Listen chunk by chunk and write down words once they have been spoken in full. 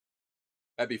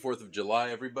Happy 4th of July,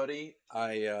 everybody.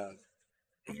 I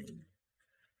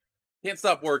can't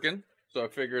stop working, so I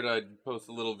figured I'd post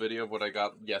a little video of what I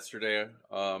got yesterday.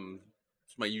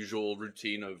 It's my usual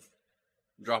routine of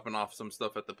dropping off some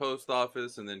stuff at the post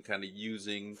office and then kind of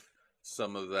using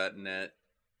some of that net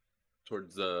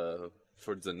towards the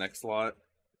next lot.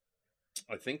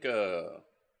 I think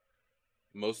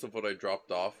most of what I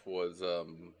dropped off was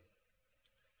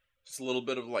just a little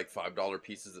bit of like $5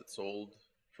 pieces that sold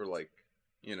for like,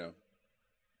 you know,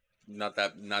 not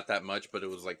that much, but it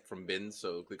was like from bins,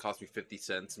 so it cost me 50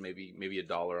 cents, maybe a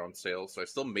dollar on sale. So I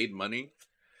still made money.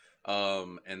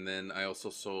 And then I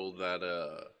also sold that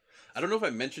I don't know if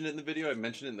I mentioned it in the video, I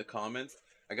mentioned it in the comments.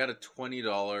 I got a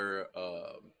 $20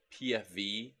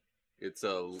 PFV. It's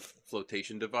a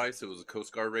flotation device. It was a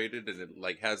Coast Guard rated, and it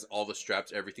like has all the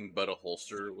straps, everything but a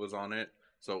holster was on it,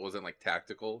 so it wasn't like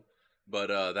tactical.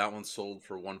 But that one sold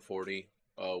for 140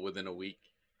 within a week.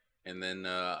 And then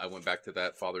I went back to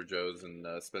that Father Joe's and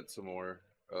spent some more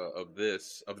of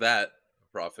that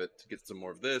profit to get some more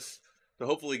of this to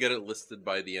hopefully get it listed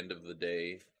by the end of the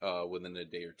day, within a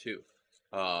day or two.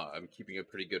 I'm keeping a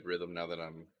pretty good rhythm now that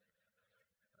I'm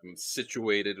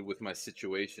situated with my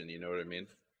situation. You know what I mean?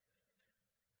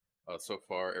 So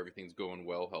far, everything's going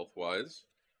well health wise,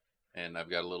 and I've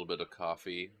got a little bit of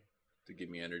coffee to give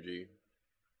me energy,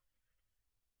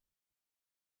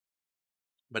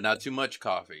 but not too much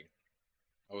coffee.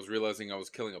 I was realizing I was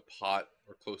killing a pot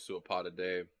or close to a pot a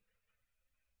day.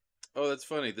 Oh, that's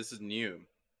funny. This is new.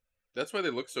 That's why they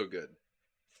look so good.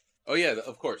 Oh yeah,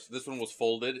 of course. This one was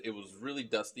folded. It was really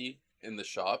dusty in the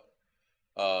shop.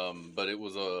 But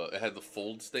it had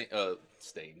the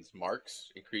stains,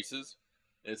 marks, and creases.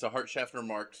 And it's a Hart Schaffner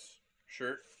Marks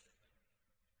shirt.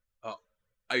 Uh,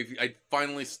 I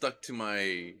finally stuck to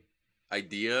my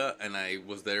idea, and I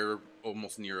was there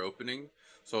almost near opening,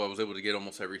 so I was able to get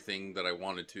almost everything that I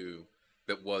wanted to.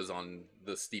 That was on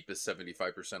the steepest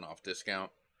 75% off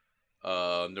discount.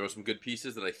 There were some good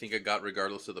pieces that I think I got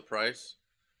regardless of the price,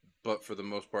 but for the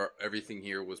most part, everything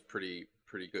here was pretty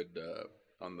good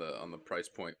on the price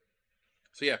point.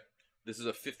 So yeah, this is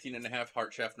a 15 and a half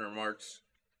Hart Schaffner Marks,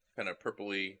 kind of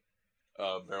purpley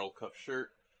barrel cuff shirt.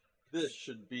 This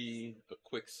should be a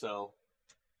quick sell.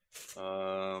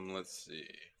 Let's see.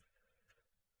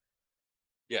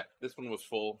 Yeah, this one was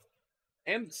full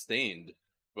and stained,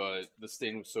 but the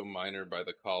stain was so minor by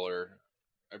the collar,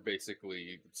 I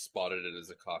basically spotted it as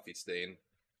a coffee stain.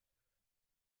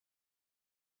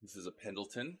 This is a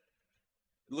Pendleton.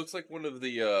 It looks like one of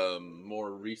the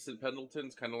more recent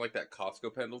Pendletons, kind of like that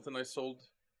Costco Pendleton I sold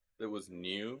that was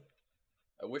new.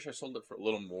 I wish I sold it for a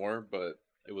little more, but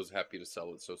I was happy to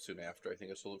sell it so soon after. I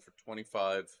think I sold it for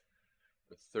 25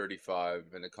 or 35,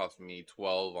 and it cost me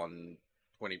 12 on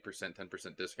 20%,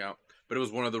 10% discount. But it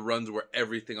was one of the runs where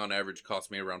everything on average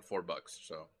cost me around $4.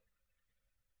 So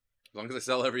as long as I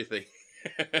sell everything.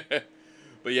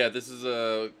 But yeah, this is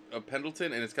a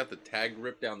Pendleton, and it's got the tag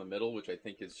ripped down the middle, which I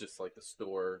think is just like the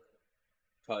store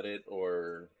cut it,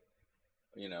 or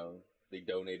you know, they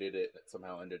donated it. It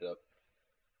somehow ended up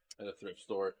at a thrift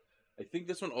store. I think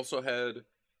this one also had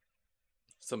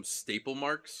some staple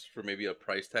marks for maybe a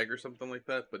price tag or something like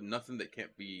that, but nothing that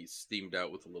can't be steamed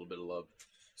out with a little bit of love.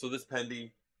 So this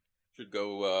Pendy should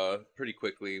go pretty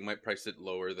quickly. Might price it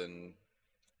lower than,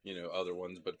 other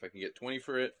ones, but if I can get 20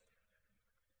 for it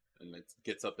and it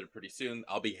gets up there pretty soon,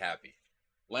 I'll be happy.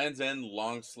 Land's End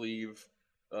long sleeve.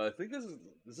 I think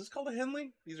is this called a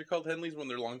Henley? These are called Henleys when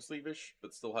they're long sleeve-ish,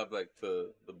 but still have like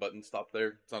the button stop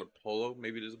there. It's not a polo.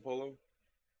 Maybe it is a polo.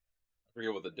 I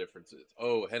forget what the difference is.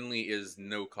 Oh, Henley is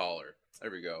no collar.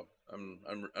 There we go.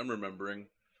 I'm remembering.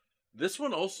 This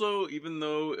one also, even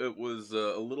though it was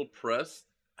a little pressed,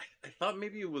 I thought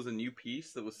maybe it was a new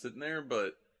piece that was sitting there,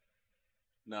 but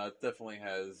no, it definitely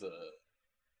has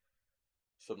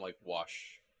some like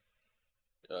wash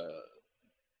uh,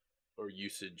 or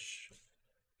usage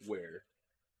wear.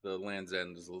 The Land's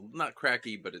End is not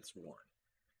cracky, but it's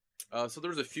worn. So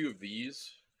there's a few of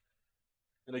these.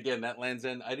 And again, that Land's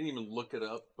End, I didn't even look it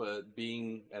up, but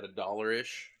being at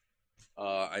 $1-ish,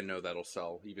 I know that'll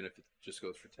sell, even if it just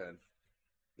goes for 10.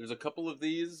 There's a couple of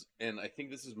these, and I think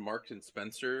this is Marks and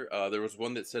Spencer. There was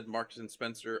one that said Marks and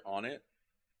Spencer on it,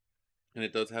 and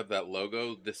it does have that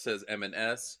logo. This says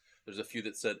M&S. There's a few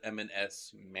that said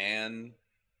M&S Man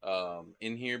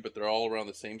in here, but they're all around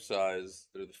the same size.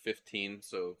 They're the 15,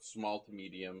 so small to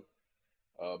medium,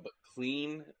 but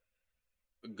clean,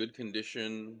 good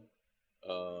condition,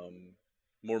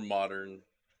 more modern,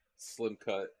 slim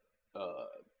cut,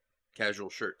 casual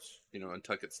shirts,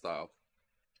 Untuckit style.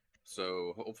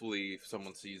 So hopefully, if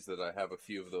someone sees that I have a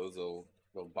few of those,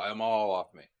 they'll buy them all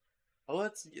off me. Oh,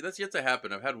 that's yet to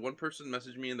happen. I've had one person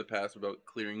message me in the past about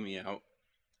clearing me out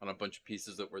on a bunch of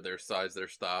pieces that were their size, their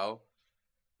style,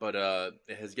 but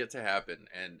it has yet to happen.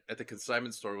 And at the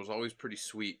consignment store, it was always pretty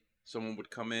sweet. Someone would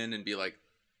come in and be like,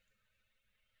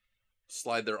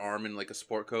 slide their arm in like a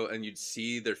sport coat, and you'd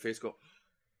see their face go,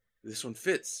 "This one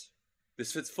fits.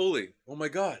 This fits fully. Oh my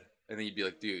god!" And then you'd be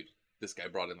like, "Dude, this guy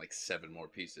brought in like 7 more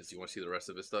pieces. You want to see the rest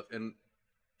of his stuff?" And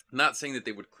not saying that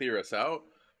they would clear us out,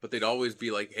 but they'd always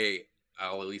be like, "Hey,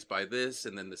 I'll at least buy this,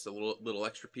 and then this a little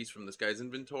extra piece from this guy's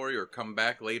inventory, or come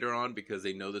back later on because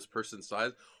they know this person's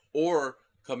size, or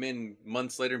come in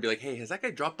months later and be like, hey, has that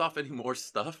guy dropped off any more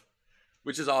stuff?"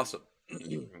 Which is awesome.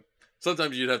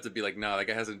 Sometimes you'd have to be like, "Nah, that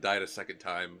guy hasn't died a second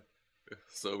time,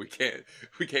 so we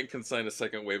can't consign a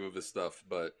second wave of his stuff."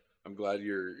 But I'm glad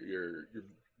you're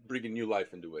bringing new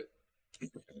life into it.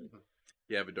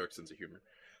 You have a dark sense of humor.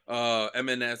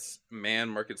 MNS man,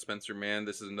 Market Spencer man.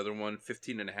 This is another one,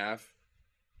 15 and a half.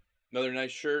 Another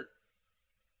nice shirt.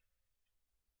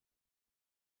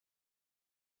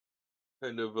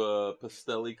 Kind of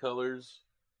pastel-y colors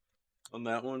on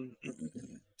that one.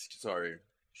 Sorry,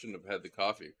 shouldn't have had the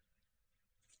coffee.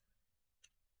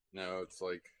 Now it's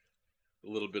like a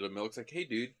little bit of milk. It's like, hey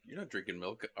dude, you're not drinking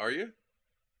milk, are you?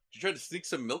 Did you try to sneak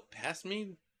some milk past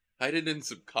me? Hide it in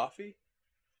some coffee?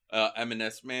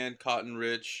 M&S man, cotton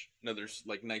rich, another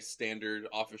like nice standard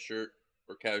office shirt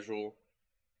or casual.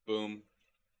 Boom.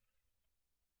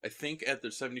 I think at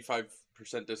their 75%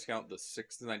 discount, the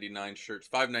 $6.99 shirts,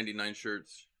 $5.99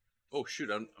 shirts. Oh shoot,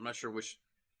 I'm not sure which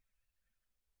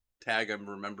tag I'm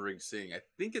remembering seeing. I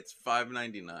think it's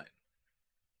 $5.99.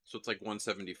 So it's like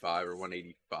 175 or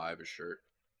 185 a shirt.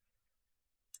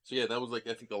 So yeah, that was like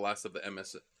I think the last of the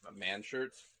MS man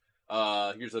shirts.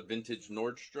 Here's a vintage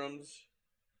Nordstrom's.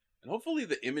 And hopefully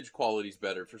the image quality is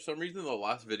better. For some reason, the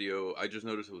last video, I just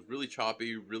noticed it was really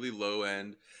choppy, really low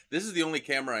end. This is the only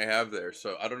camera I have there,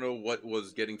 so I don't know what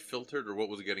was getting filtered or what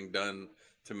was getting done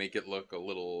to make it look a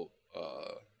little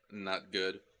not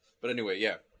good. But anyway,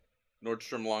 yeah,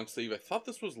 Nordstrom long sleeve. I thought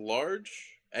this was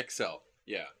large XL.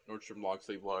 Yeah, Nordstrom long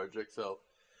sleeve large XL.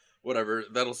 Whatever,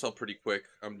 that'll sell pretty quick.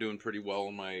 I'm doing pretty well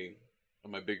on my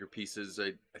bigger pieces.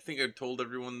 I think I told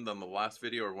everyone on the last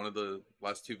video or one of the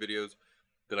last two videos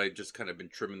that I just kind of been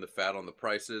trimming the fat on the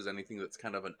prices. Anything that's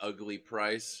kind of an ugly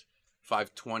price,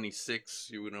 526,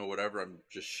 you know, whatever, I'm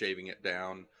just shaving it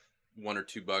down $1 or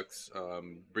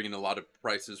 $2. Bringing a lot of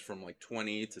prices from like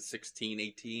 20 to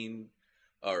 1618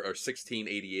 or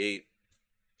 1688,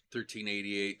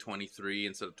 1388, 23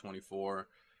 instead of 24.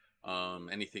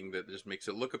 Anything that just makes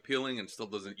it look appealing and still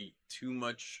doesn't eat too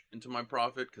much into my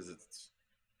profit, because it's,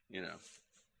 you know,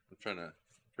 I'm trying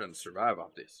to survive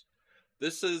off this.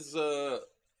 This is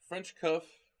French cuff,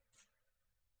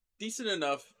 decent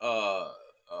enough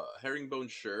herringbone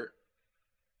shirt,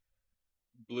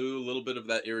 blue, a little bit of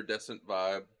that iridescent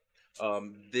vibe.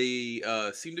 They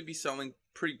seem to be selling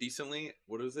pretty decently.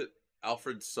 What is it?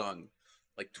 Alfred's Son,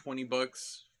 like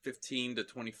 $20, 15 to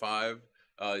 25.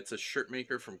 It's a shirt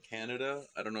maker from Canada.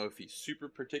 I don't know if he's super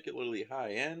particularly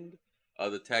high end.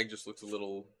 The tag just looks a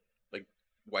little like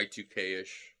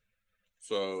Y2K-ish.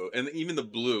 So, and even the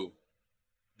blue,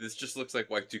 this just looks like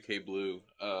Y2K blue.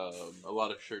 A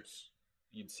lot of shirts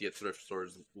you'd see at thrift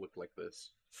stores look like this.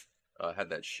 Had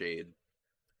that shade.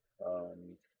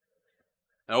 And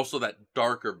also that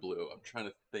darker blue. I'm trying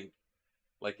to think,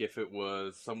 like if it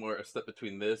was somewhere a step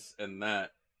between this and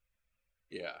that.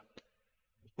 Yeah.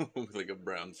 With like a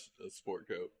brown sport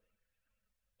coat.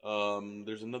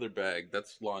 There's another bag.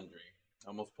 That's laundry. I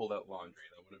almost pulled out laundry.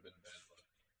 That would have been a bad look.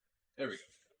 There we go.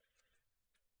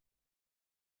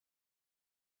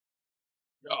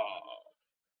 Oh.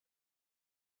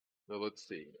 So let's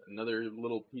see. Another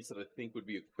little piece that I think would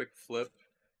be a quick flip.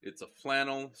 It's a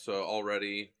flannel, so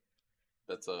already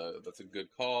that's a good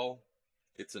call.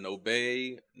 It's an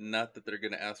Obey. Not that they're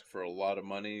gonna ask for a lot of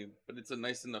money, but it's a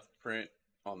nice enough print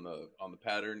on the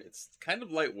pattern. It's kind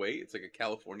of lightweight. It's like a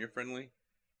California friendly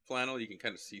flannel. You can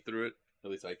kind of see through it.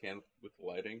 At least I can with the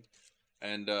lighting.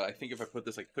 And I think if I put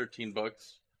this like $13,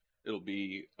 it'll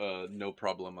be no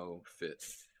problemo fit.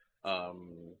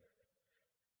 Um,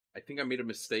 I think I made a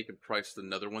mistake and priced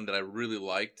another one that I really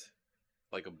liked,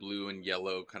 like a blue and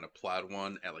yellow kind of plaid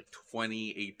one at like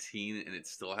 2018, and it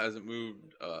still hasn't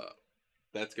moved.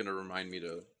 That's gonna remind me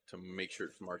to make sure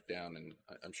it's marked down, and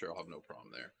I'm sure I'll have no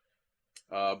problem there.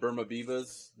 Burma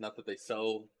Bivas, not that they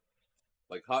sell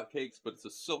like hotcakes, but it's a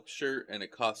silk shirt and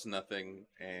it costs nothing,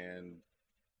 and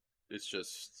it's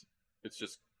just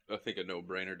I think a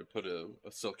no-brainer to put a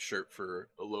silk shirt for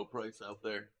a low price out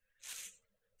there.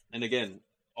 And again,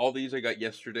 all these I got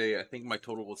yesterday. I think my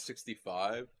total was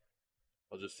 65.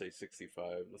 I'll just say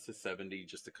 65. Let's say 70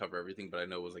 just to cover everything, but I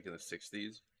know it was like in the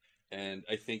 60s. And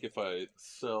I think if I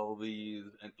sell these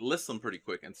and list them pretty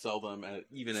quick and sell them at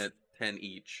even at 10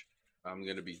 each, I'm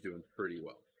going to be doing pretty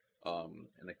well.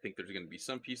 And I think there's going to be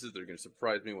some pieces that are going to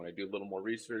surprise me when I do a little more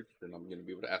research, and I'm going to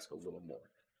be able to ask a little more.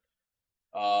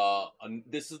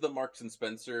 This is the Marks and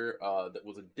Spencer. That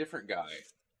was a different guy.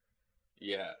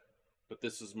 Yeah, but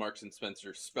this is Marks and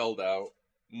Spencer spelled out,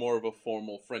 more of a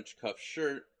formal French cuff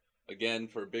shirt. Again,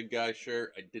 for a big guy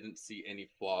shirt, I didn't see any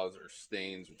flaws or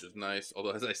stains, which is nice.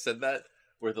 Although, as I said that,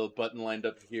 where the button lined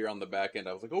up here on the back end,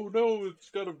 I was like, oh no, it's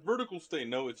got a vertical stain.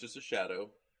 No, it's just a shadow.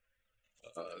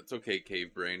 It's okay,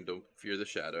 Cave Brain. Don't fear the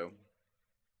shadow.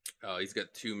 He's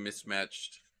got two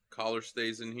mismatched collar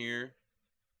stays in here.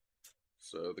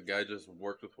 So the guy just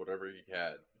worked with whatever he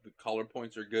had. The collar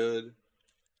points are good.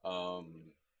 Um,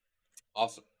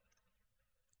 awesome.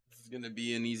 This is going to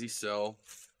be an easy sell.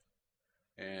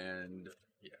 And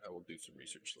yeah, I will do some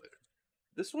research later.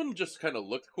 This one just kind of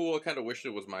looked cool. I kind of wished it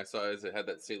was my size. It had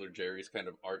that Sailor Jerry's kind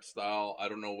of art style. I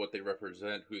don't know what they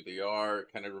represent, who they are.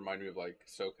 It kind of reminded me of like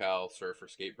SoCal surf or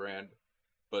skate brand.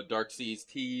 But Dark Seas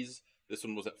tees, this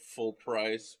one was at full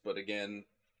price. But again,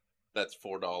 that's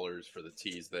 $4 for the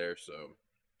tees there. So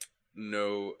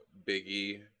no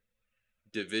biggie.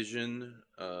 Division,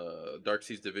 Dark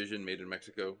Seas Division, made in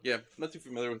Mexico. Yeah, not too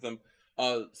familiar with them.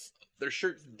 Their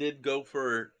shirts did go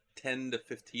for 10 to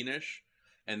 15 ish,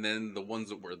 and then the ones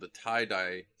that were the tie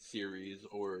dye series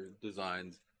or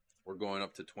designs were going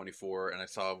up to 24, and I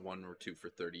saw one or two for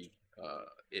 30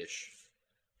 ish.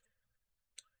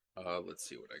 Let's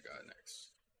see what I got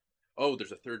next. Oh,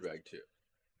 there's a third bag too.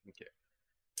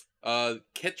 Okay.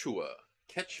 Quechua.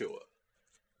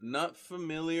 Not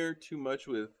familiar too much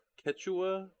with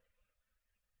Quechua.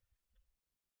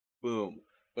 Boom.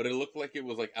 But it looked like it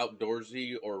was like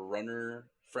outdoorsy or runner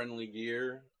friendly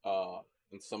gear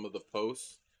in some of the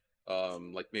posts.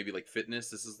 Like maybe like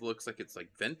fitness. Looks like it's like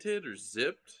vented or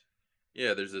zipped.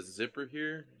 Yeah, there's a zipper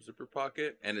here, zipper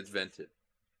pocket, and it's vented.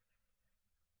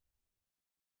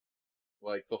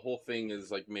 Like the whole thing is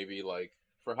like maybe like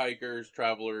for hikers,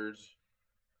 travelers,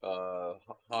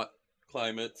 hot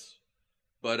climates.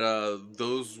 But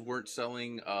those weren't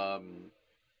selling.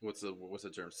 What's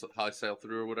the term? High sell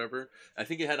through or whatever. I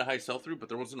think it had a high sell through, but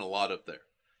there wasn't a lot up there.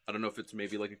 I don't know if it's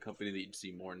maybe like a company that you'd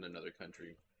see more in another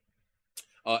country.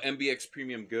 MBX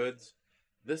Premium Goods.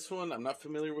 This one, I'm not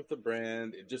familiar with the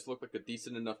brand. It just looked like a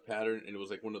decent enough pattern, and it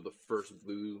was like one of the first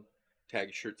blue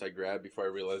tag shirts I grabbed before I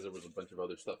realized there was a bunch of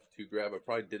other stuff to grab. I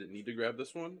probably didn't need to grab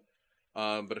this one.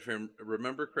 But if I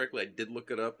remember correctly, I did look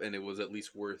it up, and it was at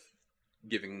least worth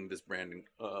giving this brand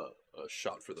a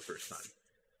shot for the first time,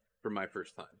 for my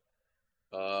first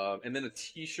time. And then a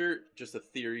T-shirt, just a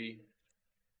theory.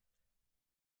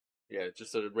 Yeah,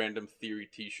 just a random theory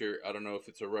T-shirt. I don't know if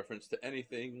it's a reference to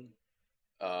anything.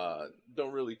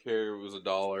 Don't really care. It was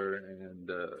 $1,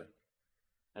 and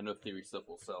I know theory stuff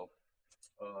will sell.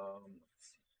 Um,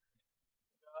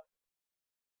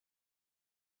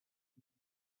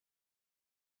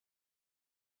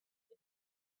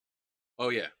 oh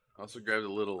yeah, I also grabbed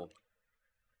a little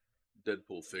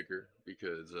Deadpool figure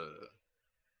because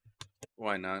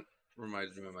why not?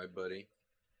 Reminds me of my buddy.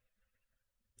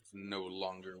 He's no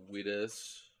longer with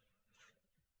us.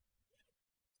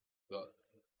 But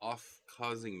off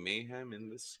causing mayhem in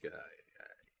the sky.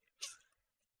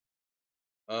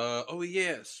 Oh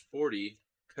yeah, sporty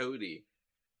Cody.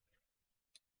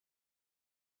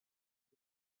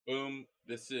 Boom.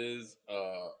 This is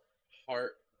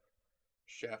Hart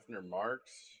Schaffner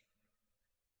Marks.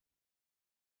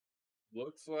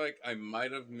 Looks like I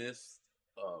might have missed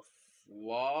a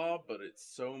flaw, but it's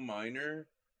so minor.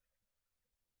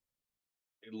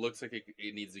 It looks like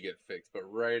it needs to get fixed.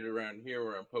 But right around here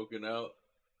where I'm poking out,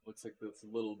 looks like there's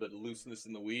a little bit of looseness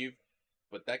in the weave.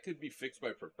 But that could be fixed by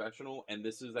a professional, and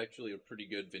this is actually a pretty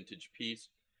good vintage piece.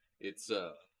 It's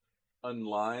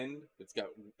unlined.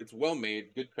 It's well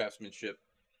made, good craftsmanship.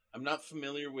 I'm not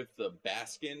familiar with the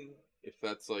Baskin, if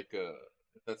that's like a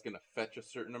if that's gonna fetch a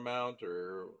certain amount,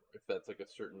 or if that's like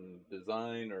a certain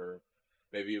design, or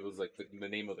maybe it was like the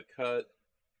name of the cut.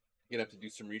 You're gonna have to do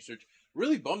some research.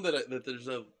 Really bummed that there's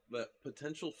a that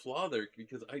potential flaw there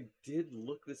because I did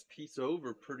look this piece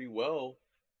over pretty well.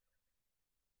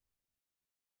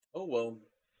 Oh well,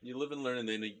 you live and learn, and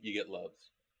then you get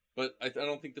loves. But I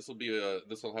don't think this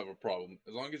will have a problem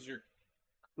as long as you're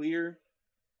clear,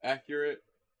 accurate,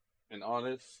 and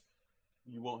honest.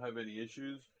 You won't have any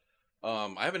issues.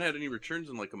 I haven't had any returns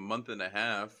in like a month and a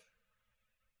half.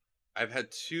 I've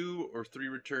had 2 or 3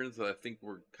 returns that I think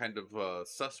were kind of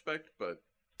suspect, but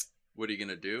what are you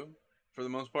gonna do? For the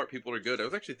most part, people are good. I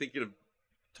was actually thinking of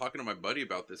talking to my buddy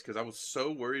about this because I was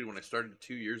so worried when I started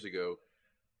 2 years ago,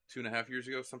 2.5 years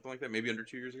ago, something like that, maybe under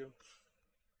 2 years ago.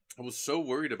 I was so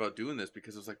worried about doing this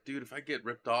because I was like, dude, if I get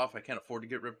ripped off, I can't afford to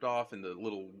get ripped off in the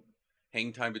little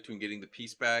hang time between getting the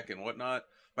piece back and whatnot.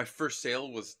 My first sale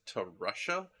was to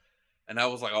Russia, and I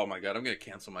was like, oh my god, I'm gonna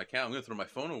cancel my account. I'm gonna throw my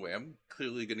phone away. I'm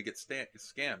clearly gonna get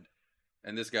scammed.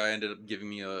 And this guy ended up giving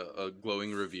me a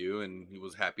glowing review, and he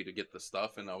was happy to get the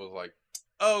stuff. And I was like,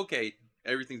 oh, okay,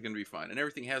 everything's gonna be fine, and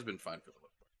everything has been fine for the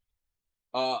most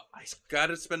part. I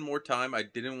gotta spend more time. I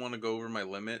didn't want to go over my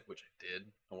limit, which I did.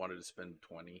 I wanted to spend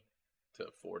 20 to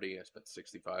 40. I spent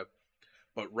 65.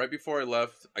 But right before I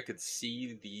left, I could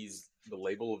see the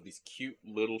label of these cute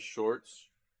little shorts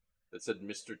that said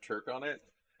Mr. Turk on it.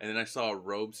 And then I saw a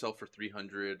robe sell for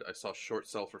 300. I saw short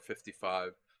sell for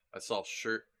 55. I saw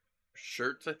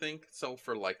shirts I think sell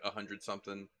for like 100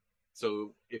 something.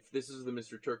 So if this is the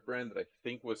Mr. Turk brand that I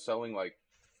think was selling like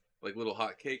little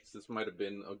hotcakes, this might have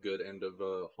been a good end of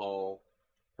a haul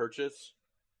purchase.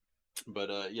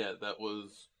 But yeah, that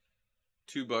was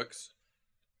 $2,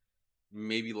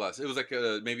 maybe less. It was like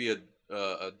maybe a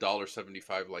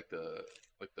 $1.75 like the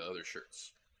other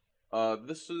shirts.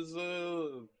 This is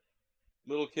a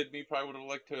little kid me probably would have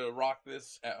liked to rock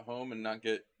this at home and not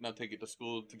take it to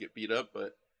school to get beat up,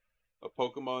 but a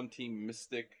Pokemon Team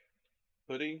Mystic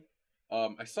hoodie.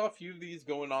 I saw a few of these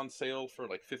going on sale for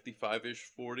like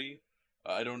 55-ish, 40.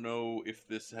 I don't know if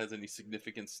this has any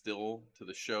significance still to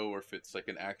the show or if it's like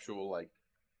an actual like,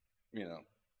 you know,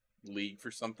 league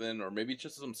for something, or maybe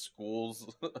just some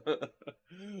schools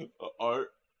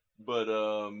art.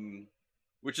 But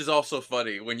which is also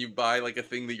funny when you buy like a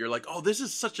thing that you're like, oh, this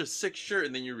is such a sick shirt,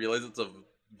 and then you realize it's a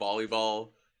volleyball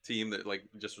team that like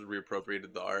just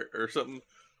reappropriated the art or something.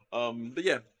 But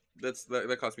yeah,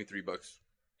 that cost me $3.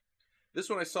 This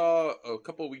one I saw a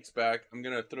couple weeks back. I'm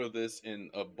gonna throw this in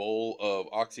a bowl of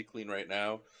OxyClean right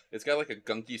now. It's got like a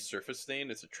gunky surface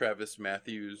stain. It's a Travis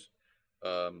Matthews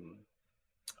um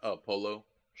polo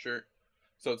shirt.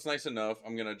 So it's nice enough.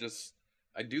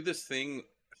 I do this thing.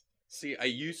 See, I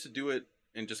used to do it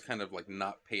and just kind of like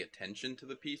not pay attention to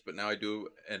the piece, but now I do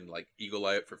and like eagle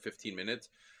eye it for 15 minutes.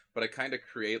 But I kind of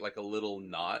create like a little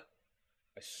knot.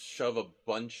 I stick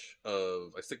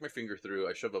my finger through,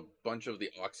 I shove a bunch of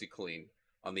the OxyClean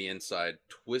on the inside,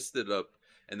 twist it up,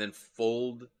 and then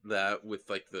fold that with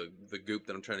like the goop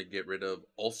that I'm trying to get rid of,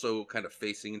 also kind of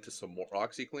facing into some more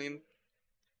OxyClean,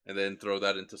 and then throw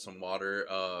that into some water.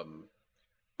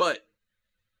 But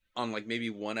on like maybe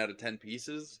 1 out of 10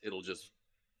 pieces, it'll just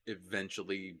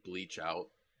eventually bleach out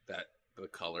that the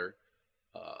color.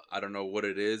 I don't know what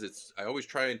it is. I always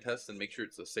try and test and make sure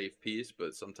it's a safe piece,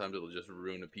 but sometimes it'll just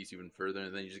ruin a piece even further,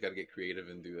 and then you just got to get creative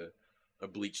and do a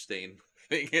bleach stain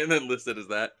thing and then list it as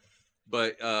that.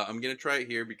 But I'm gonna try it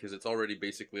here because it's already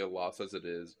basically a loss as it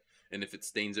is, and if it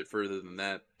stains it further than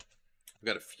that, I've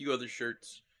got a few other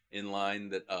shirts in line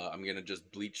that I'm gonna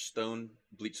just bleach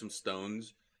some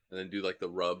stones, and then do like the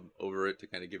rub over it to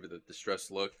kind of give it the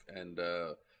distressed look, and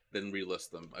then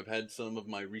relist them. I've had some of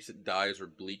my recent dyes or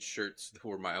bleach shirts that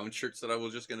were my own shirts that I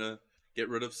was just gonna get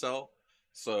rid of sell.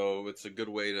 So it's a good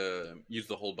way to use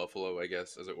the whole buffalo, I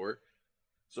guess, as it were.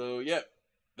 So yeah,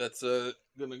 that's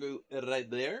gonna go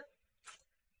right there.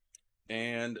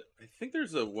 And I think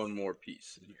there's a one more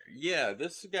piece in here. Yeah,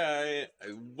 this guy,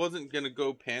 I wasn't gonna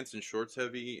go pants and shorts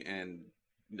heavy and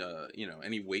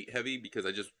any weight heavy because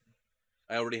I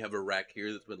already have a rack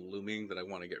here that's been looming that I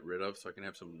want to get rid of so I can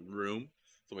have some room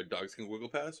so my dogs can wiggle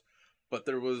past. But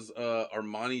there was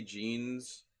Armani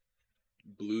Jeans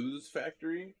Blues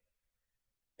Factory,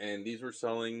 and these were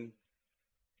selling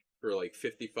for like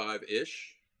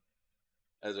 55-ish,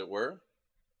 as it were.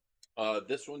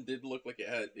 This one did look like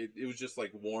it was just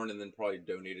like worn and then probably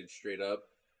donated straight up.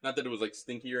 Not that it was like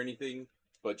stinky or anything,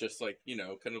 but just like,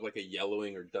 kind of like a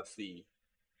yellowing or dusty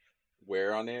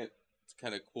wear on it. It's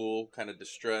kind of cool, kind of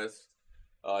distressed.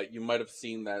 You might have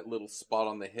seen that little spot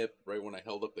on the hip right when I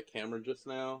held up the camera just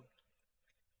now.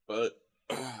 But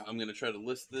I'm going to try to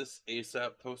list this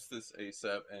ASAP, post this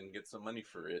ASAP, and get some money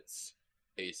for it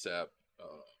ASAP.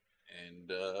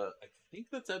 And I think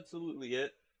that's absolutely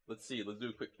it. Let's see. Let's do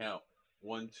a quick count.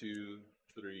 1, 2,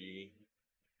 3,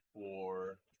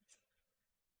 4,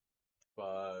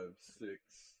 5,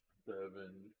 6, 7,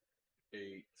 8,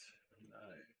 9,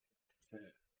 10,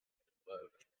 11,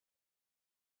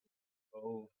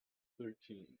 12,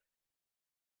 13,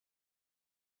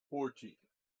 14,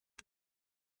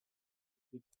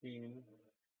 16,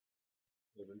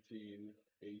 17,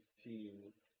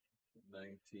 18,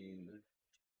 19,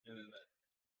 and then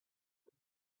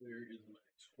there is my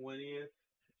 20th.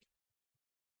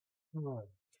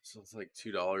 So it's like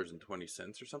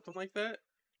 $2.20 or something like that.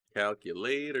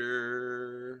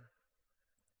 Calculator.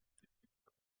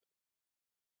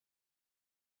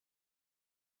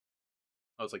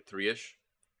 I was like 3-ish.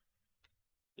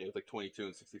 Yeah, it's like 22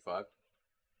 and 65.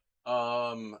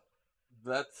 Um,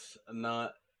 that's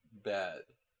not bad.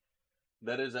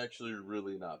 That is actually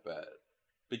really not bad.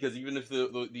 Because even if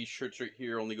these shirts right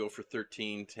here only go for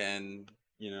 13, 10,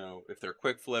 if they're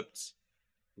quick flips,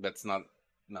 that's not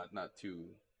too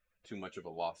much of a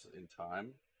loss in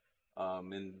time.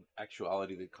 In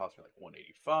actuality, they cost me like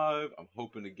 185. I'm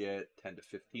hoping to get 10 to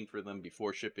 15 for them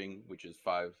before shipping, which is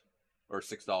 $5 or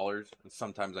 $6. And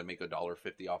sometimes I make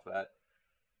 $1.50 off that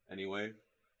anyway.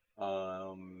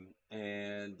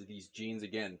 And these jeans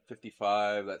again,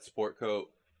 55. That sport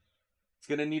coat, it's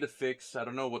gonna need a fix. I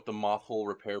don't know what the moth hole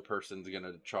repair person's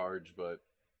gonna charge, but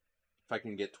if I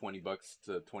can get $20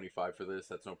 to 25 for this,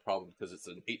 that's no problem because it's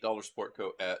an $8 sport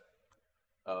coat at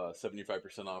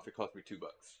 75% off. It cost me $2.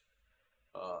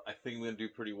 I think I'm gonna do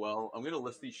pretty well. I'm gonna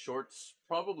list these shorts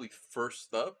probably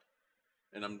first up,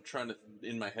 and I'm trying to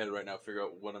in my head right now figure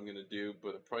out what I'm gonna do.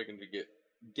 But I'm probably gonna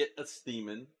get a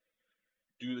steaming,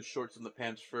 do the shorts and the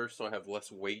pants first, so I have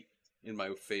less weight in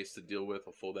my face to deal with.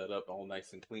 I'll fold that up all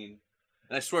nice and clean.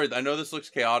 And I swear, I know this looks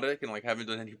chaotic and like haven't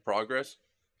done any progress,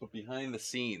 but behind the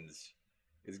scenes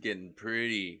is getting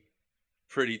pretty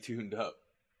tuned up.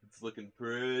 It's looking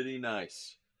pretty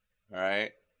nice. All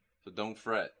right, so don't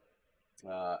fret.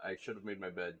 I should have made my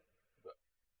bed.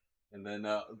 And then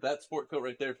that sport coat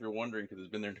right there, if you're wondering, because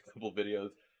it's been there in a couple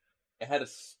videos, it had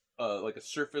like a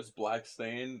surface black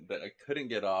stain that I couldn't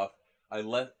get off. I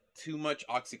let too much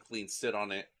OxyClean sit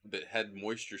on it that had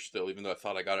moisture still, even though I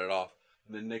thought I got it off.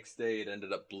 And the next day, it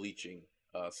ended up bleaching.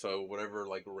 So whatever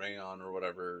like rayon or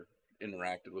whatever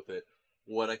interacted with it.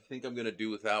 What I think I'm gonna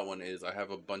do with that one is I have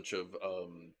a bunch of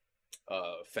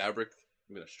fabric.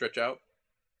 I'm gonna stretch out,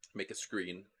 make a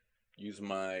screen, use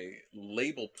my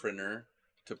label printer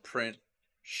to print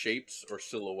shapes or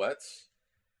silhouettes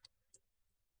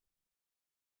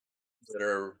that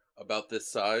are about this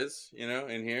size, in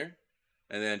here,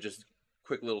 and then just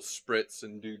quick little spritz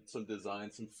and do some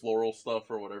design, some floral stuff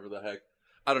or whatever the heck.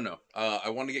 I don't know. I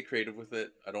want to get creative with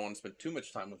it. I don't want to spend too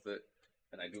much time with it,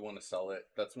 and I do want to sell it.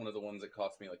 That's one of the ones that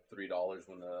cost me like $3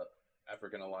 when the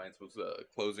African Alliance was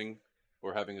closing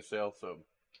or having a sale. So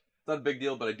it's not a big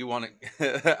deal, but I do want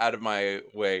it out of my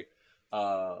way.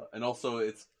 And also,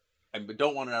 I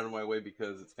don't want it out of my way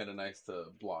because it's kind of nice to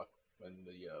block when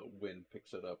the wind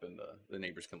picks it up and the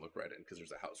neighbors can look right in because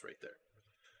there's a house right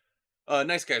there.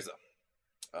 Nice guys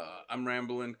though. I'm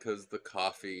rambling because the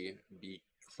coffee be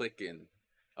clicking.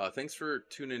 Thanks for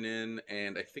tuning in,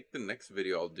 and I think the next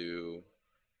video I'll do,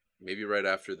 maybe right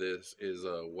after this, is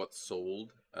what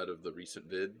sold out of the recent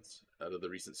vids, out of the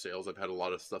recent sales. I've had a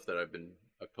lot of stuff that I've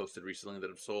posted recently that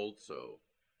have sold, so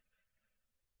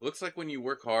looks like when you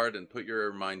work hard and put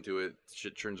your mind to it,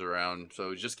 shit turns around.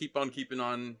 So just keep on keeping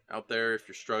on out there. If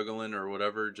you're struggling or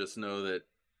whatever, just know that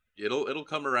it'll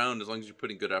come around as long as you're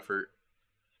putting good effort.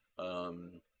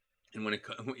 And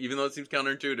even though it seems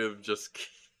counterintuitive, just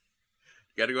you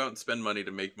got to go out and spend money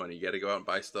to make money. You got to go out and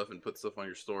buy stuff and put stuff on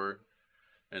your store,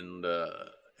 and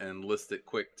list it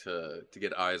quick to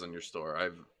get eyes on your store.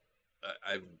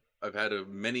 I've had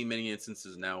many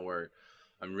instances now where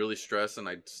I'm really stressed and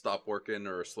I stop working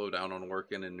or slow down on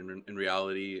working, and in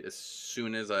reality, as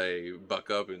soon as I buck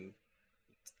up and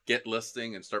get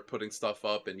listing and start putting stuff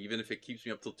up, and even if it keeps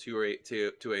me up till 2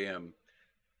 a.m.,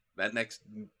 that next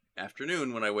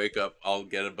afternoon when I wake up, I'll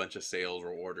get a bunch of sales or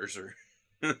orders or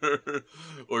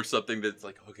or something that's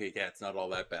like, okay, yeah, it's not all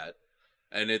that bad.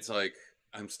 And it's like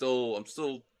I'm still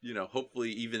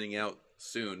hopefully evening out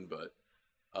soon, but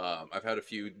I've had a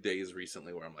few days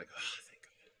recently where I'm like, oh,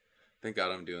 thank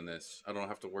God I'm doing this. I don't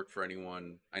have to work for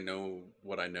anyone. I know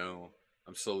what I know.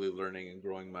 I'm slowly learning and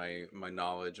growing my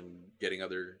knowledge and getting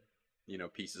other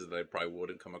pieces that I probably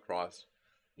wouldn't come across.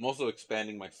 I'm also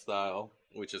expanding my style,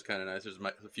 which is kind of nice. There's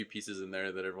a few pieces in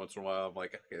there that every once in a while I'm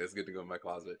like, okay, that's good to go in my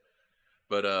closet.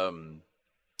 But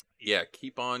yeah,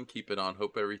 keep on, keep it on.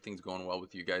 Hope everything's going well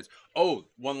with you guys. Oh,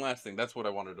 one last thing. That's what I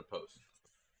wanted to post.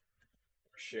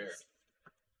 Share.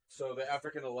 So the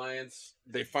African Alliance,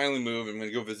 they finally moved. I'm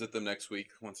gonna go visit them next week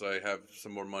once I have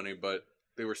some more money. But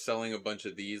they were selling a bunch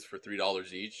of these for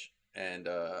 $3 each, and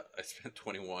I spent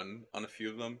 21 on a few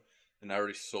of them, and I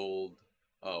already sold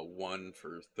one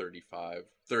for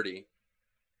 30,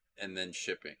 and then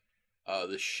shipping.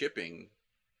 The shipping,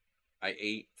 I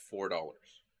ate $4,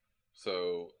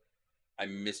 so I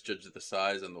misjudged the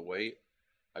size and the weight.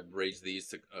 I've raised these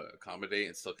to accommodate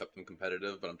and still kept them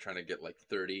competitive, but I'm trying to get like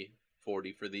 30,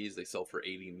 40 for these. They sell for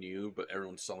 80 new, but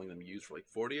everyone's selling them used for like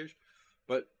 40ish.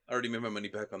 But I already made my money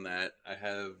back on that. I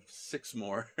have 6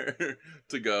 more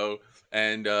to go,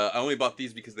 and I only bought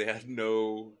these because they had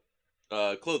no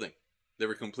clothing. They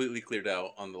were completely cleared out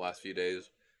on the last few days.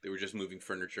 They were just moving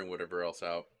furniture and whatever else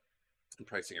out and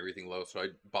pricing everything low. So I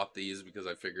bought these because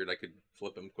I figured I could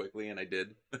flip them quickly, and I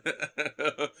did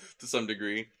to some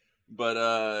degree.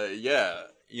 But yeah,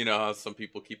 you know how some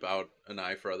people keep out an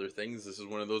eye for other things. This is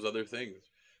one of those other things.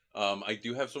 I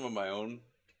do have some of my own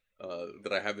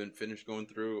that I haven't finished going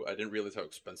through. I didn't realize how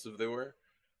expensive they were,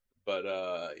 but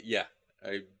yeah,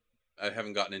 I I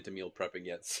haven't gotten into meal prepping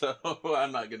yet, so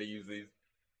I'm not gonna use these.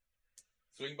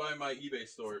 Swing by my eBay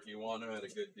store if you want them at a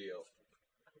good deal.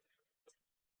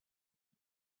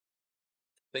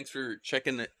 Thanks for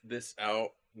checking this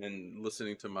out and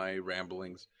listening to my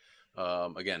ramblings.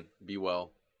 Again, be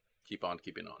well, keep on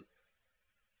keeping on.